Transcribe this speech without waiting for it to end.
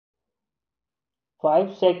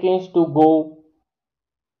5 seconds to go.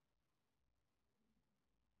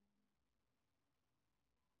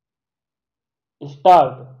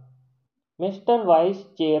 Start. Mr. Vice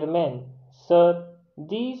Chairman, sir,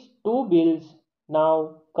 these two bills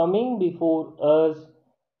now coming before us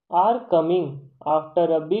are coming after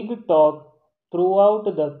a big talk throughout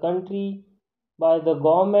the country by the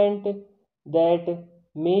government that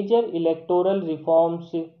major electoral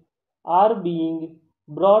reforms are being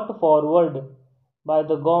brought forward by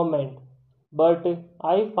the government. But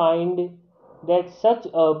I find that such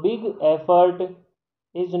a big effort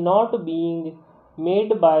is not being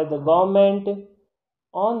made by the government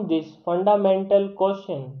on this fundamental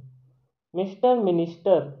question. Mr.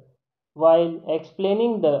 Minister, while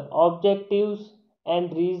explaining the objectives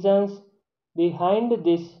and reasons behind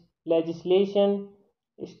this legislation,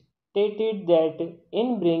 stated that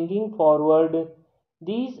in bringing forward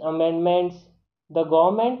these amendments, the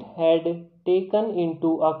government had taken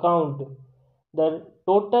into account the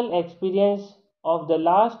total experience of the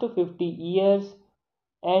last 50 years,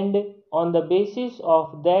 and on the basis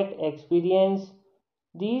of that experience,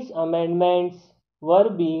 these amendments were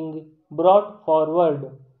being brought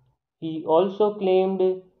forward. He also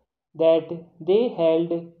claimed that they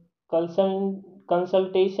held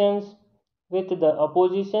consultations with the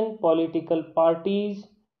opposition political parties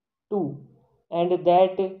too, and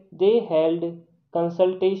that they held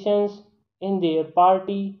consultations in their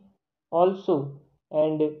party also.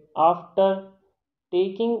 And after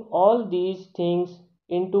taking all these things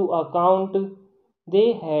into account,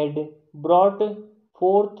 they had brought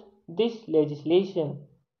forth this legislation.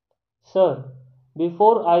 Sir,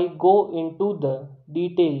 before I go into the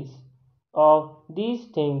details of these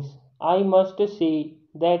things, I must say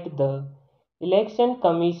that the Election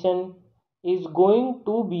Commission is going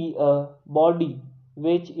to be a body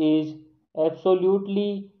which is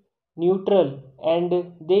absolutely neutral,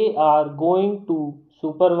 and they are going to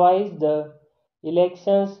supervise the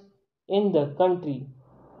elections in the country.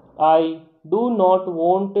 I do not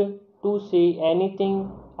want to say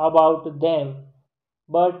anything about them,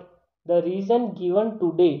 but the reason given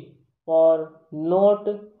today for not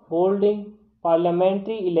holding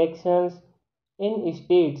parliamentary elections in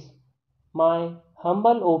states, my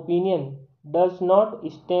humble opinion, does not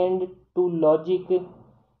stand to logic.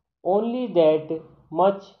 Only that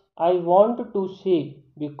much I want to say,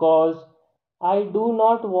 because I do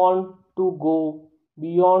not want to go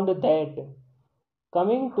beyond that.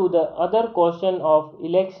 Coming to the other question of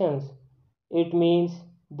elections, it means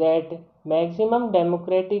that maximum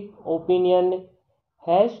democratic opinion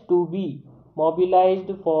has to be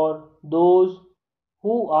mobilized for those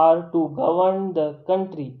who are to govern the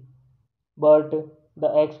country. But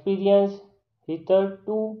the experience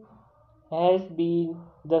hitherto has been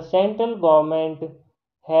the central government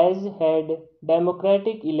has had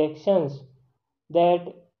democratic elections,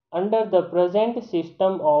 that under the present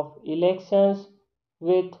system of elections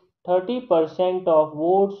with 30% of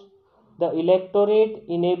votes, the electorate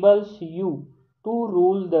enables you to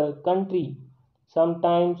rule the country.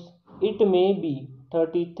 Sometimes it may be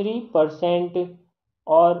 33%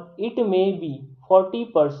 or it may be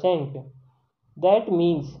 40%. That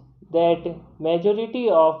means that majority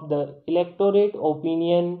of the electorate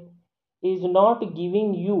opinion is not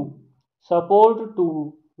giving you support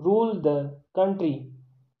to rule the country.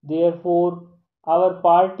 Therefore, our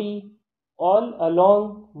party all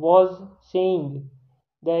along was saying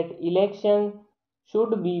that election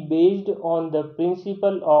should be based on the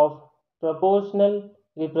principle of proportional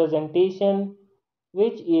representation,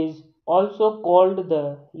 which is also called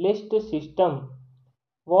the list system.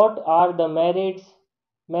 What are the merits?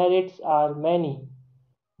 Merits are many.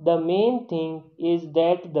 The main thing is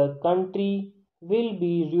that the country will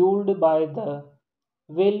be ruled by the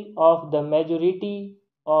will of the majority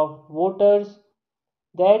of voters.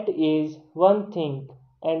 That is one thing.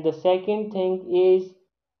 And the second thing is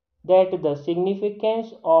that the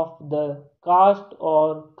significance of the caste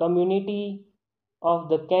or community of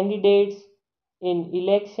the candidates in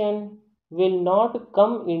election will not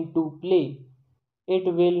come into play. It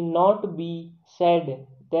will not be said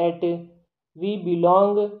that we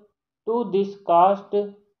belong to this caste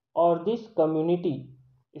or this community.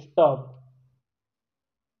 Stop.